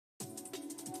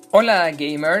Hola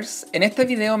gamers, en este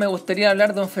video me gustaría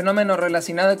hablar de un fenómeno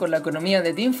relacionado con la economía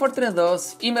de Team Fortress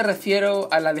 2 y me refiero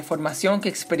a la deformación que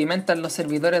experimentan los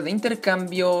servidores de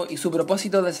intercambio y su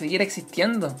propósito de seguir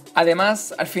existiendo.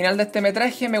 Además, al final de este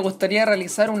metraje me gustaría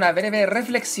realizar una breve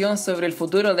reflexión sobre el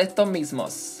futuro de estos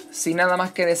mismos. Sin nada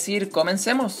más que decir,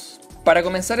 comencemos. Para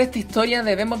comenzar esta historia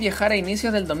debemos viajar a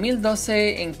inicios del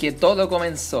 2012 en que todo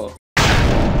comenzó.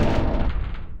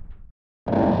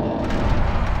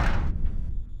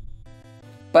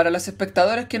 Para los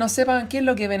espectadores que no sepan qué es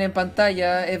lo que ven en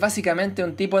pantalla, es básicamente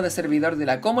un tipo de servidor de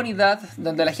la comunidad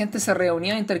donde la gente se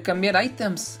reunía a intercambiar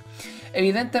ítems.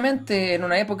 Evidentemente en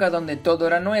una época donde todo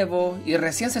era nuevo y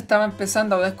recién se estaba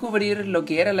empezando a descubrir lo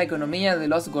que era la economía de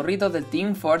los gorritos del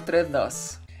Team Fortress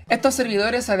 2. Estos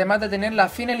servidores, además de tener la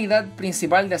finalidad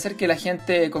principal de hacer que la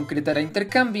gente concretara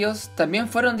intercambios, también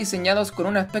fueron diseñados con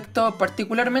un aspecto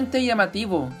particularmente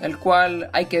llamativo, el cual,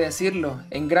 hay que decirlo,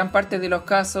 en gran parte de los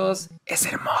casos, es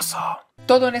hermoso.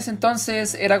 Todo en ese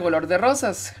entonces era color de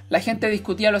rosas, la gente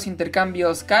discutía los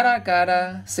intercambios cara a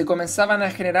cara, se comenzaban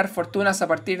a generar fortunas a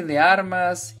partir de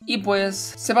armas, y pues,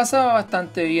 se pasaba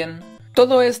bastante bien.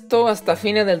 Todo esto hasta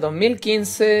fines del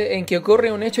 2015, en que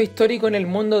ocurre un hecho histórico en el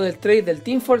mundo del trade del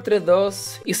Team Fortress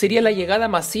 2 y sería la llegada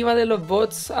masiva de los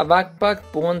bots a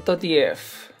backpack.tf.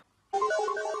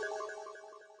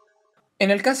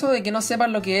 En el caso de que no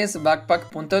sepan lo que es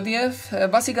backpack.tf,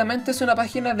 básicamente es una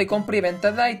página de compra y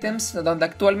venta de ítems donde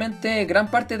actualmente gran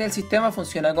parte del sistema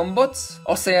funciona con bots,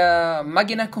 o sea,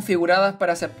 máquinas configuradas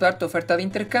para aceptar tu oferta de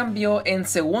intercambio en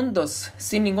segundos,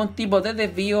 sin ningún tipo de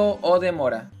desvío o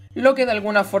demora. Lo que de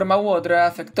alguna forma u otra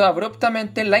afectó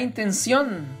abruptamente la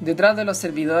intención detrás de los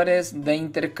servidores de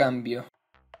intercambio.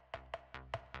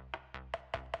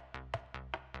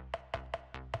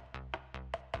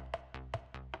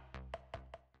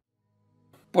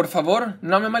 Por favor,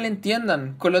 no me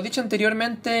malentiendan, con lo dicho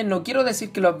anteriormente no quiero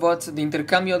decir que los bots de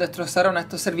intercambio destrozaron a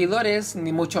estos servidores,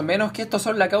 ni mucho menos que estos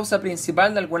son la causa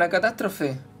principal de alguna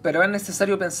catástrofe, pero es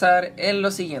necesario pensar en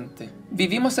lo siguiente.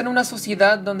 Vivimos en una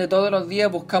sociedad donde todos los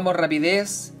días buscamos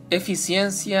rapidez,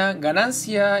 eficiencia,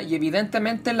 ganancia y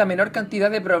evidentemente la menor cantidad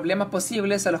de problemas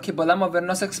posibles a los que podamos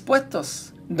vernos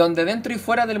expuestos. Donde dentro y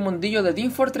fuera del mundillo de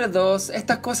Team Fortress 2,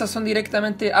 estas cosas son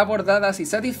directamente abordadas y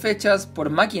satisfechas por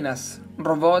máquinas,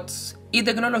 robots y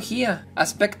tecnología,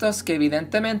 aspectos que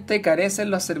evidentemente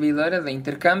carecen los servidores de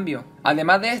intercambio.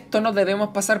 Además de esto, no debemos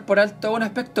pasar por alto un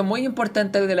aspecto muy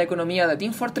importante de la economía de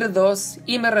Team Fortress 2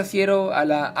 y me refiero a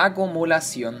la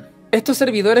acumulación. Estos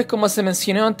servidores, como se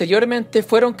mencionó anteriormente,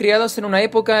 fueron creados en una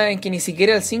época en que ni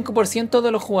siquiera el 5%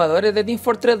 de los jugadores de Team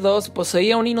Fortress 2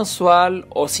 poseía un inusual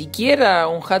o siquiera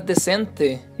un HUD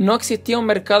decente. No existía un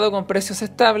mercado con precios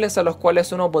estables a los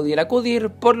cuales uno pudiera acudir,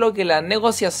 por lo que la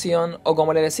negociación, o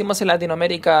como le decimos en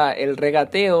Latinoamérica, el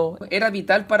regateo, era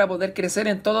vital para poder crecer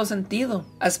en todo sentido.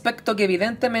 Aspecto que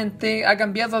evidentemente ha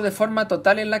cambiado de forma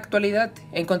total en la actualidad,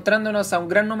 encontrándonos a un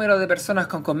gran número de personas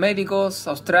con cosméticos,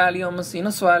 australiums,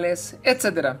 inusuales,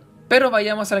 etc. Pero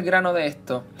vayamos al grano de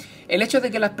esto. El hecho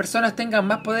de que las personas tengan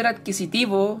más poder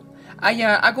adquisitivo,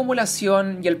 haya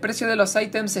acumulación y el precio de los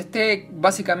ítems esté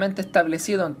básicamente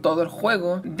establecido en todo el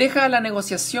juego, deja a la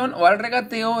negociación o al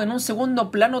regateo en un segundo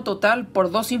plano total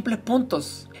por dos simples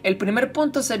puntos. El primer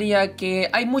punto sería que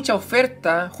hay mucha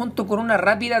oferta junto con una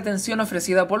rápida atención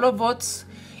ofrecida por los bots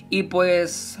y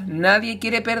pues nadie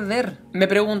quiere perder. Me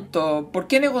pregunto, ¿por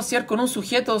qué negociar con un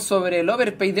sujeto sobre el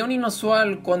overpay de un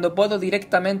inusual cuando puedo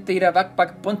directamente ir a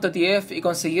backpack.tf y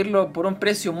conseguirlo por un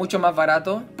precio mucho más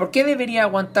barato? ¿Por qué debería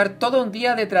aguantar todo un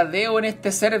día de tradeo en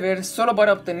este server solo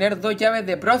para obtener 2 llaves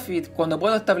de profit cuando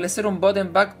puedo establecer un bot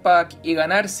en backpack y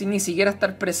ganar sin ni siquiera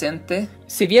estar presente?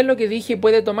 Si bien lo que dije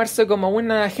puede tomarse como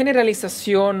una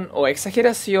generalización o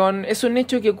exageración, es un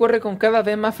hecho que ocurre con cada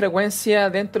vez más frecuencia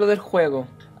dentro del juego.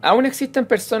 Aún existen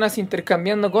personas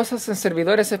intercambiando cosas en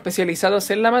servidores especializados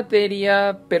en la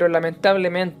materia, pero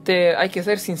lamentablemente hay que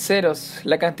ser sinceros,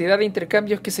 la cantidad de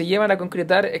intercambios que se llevan a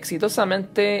concretar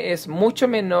exitosamente es mucho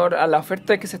menor a la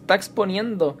oferta que se está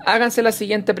exponiendo. Háganse la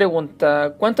siguiente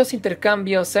pregunta, ¿cuántos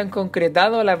intercambios se han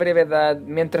concretado a la brevedad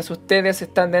mientras ustedes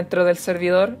están dentro del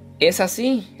servidor? Es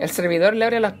así, el servidor le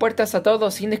abre las puertas a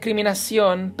todos sin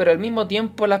discriminación, pero al mismo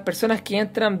tiempo las personas que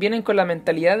entran vienen con la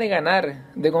mentalidad de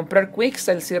ganar, de comprar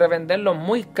quicksales y revenderlos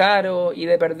muy caro y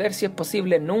de perder si es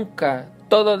posible nunca,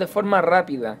 todo de forma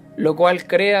rápida, lo cual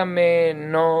créanme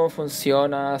no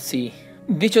funciona así.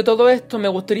 Dicho todo esto, me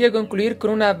gustaría concluir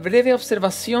con una breve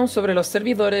observación sobre los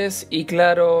servidores y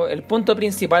claro, el punto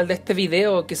principal de este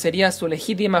video que sería su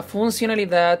legítima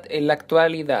funcionalidad en la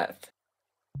actualidad.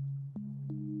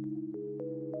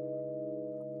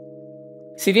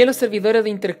 Si bien los servidores de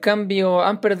intercambio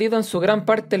han perdido en su gran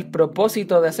parte el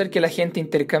propósito de hacer que la gente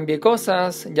intercambie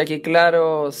cosas, ya que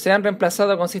claro, se han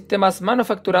reemplazado con sistemas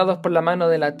manufacturados por la mano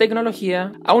de la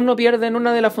tecnología, aún no pierden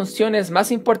una de las funciones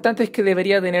más importantes que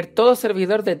debería tener todo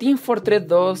servidor de Team Fortress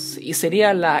 2, y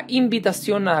sería la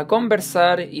invitación a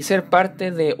conversar y ser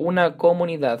parte de una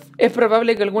comunidad. Es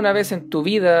probable que alguna vez en tu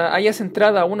vida hayas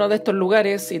entrado a uno de estos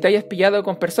lugares y te hayas pillado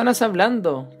con personas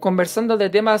hablando, conversando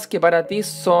de temas que para ti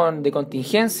son de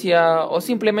contingencia o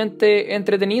simplemente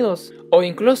entretenidos, o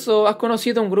incluso has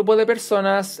conocido un grupo de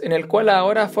personas en el cual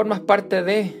ahora formas parte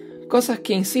de cosas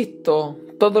que, insisto,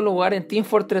 todo lugar en Team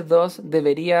Fortress 2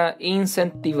 debería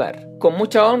incentivar. Con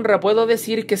mucha honra puedo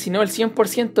decir que si no el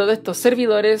 100% de estos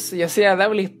servidores, ya sea de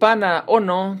habla hispana o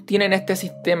no, tienen este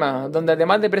sistema, donde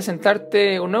además de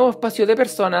presentarte un nuevo espacio de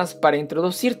personas para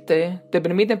introducirte, te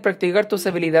permiten practicar tus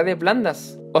habilidades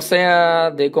blandas, o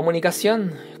sea, de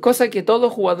comunicación, cosa que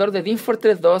todo jugador de Team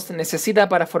Fortress 2 necesita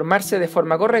para formarse de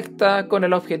forma correcta con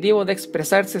el objetivo de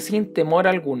expresarse sin temor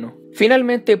alguno.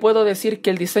 Finalmente puedo decir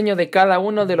que el diseño de cada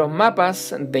uno de los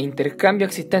mapas de intercambio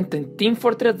existente en Team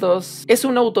Fortress 2 es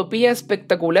una utopía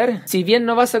espectacular. Si bien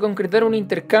no vas a concretar un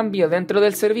intercambio dentro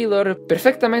del servidor,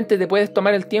 perfectamente te puedes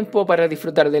tomar el tiempo para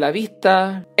disfrutar de la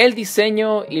vista, el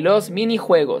diseño y los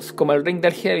minijuegos, como el Ring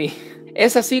del Heavy.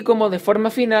 Es así como de forma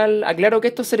final aclaro que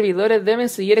estos servidores deben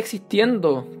seguir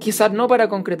existiendo, quizás no para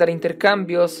concretar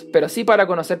intercambios, pero sí para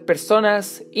conocer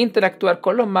personas, interactuar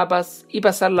con los mapas y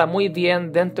pasarla muy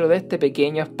bien dentro de este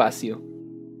pequeño espacio.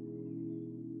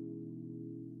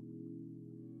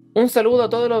 Un saludo a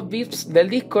todos los VIPs del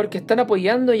Discord que están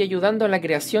apoyando y ayudando en la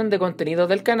creación de contenido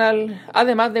del canal,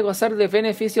 además de gozar de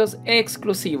beneficios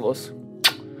exclusivos.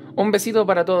 Un besito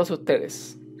para todos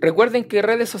ustedes. Recuerden que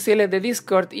redes sociales de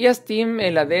Discord y Steam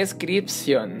en la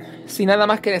descripción. Sin nada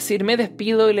más que decir, me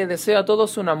despido y les deseo a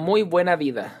todos una muy buena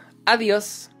vida.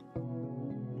 Adiós.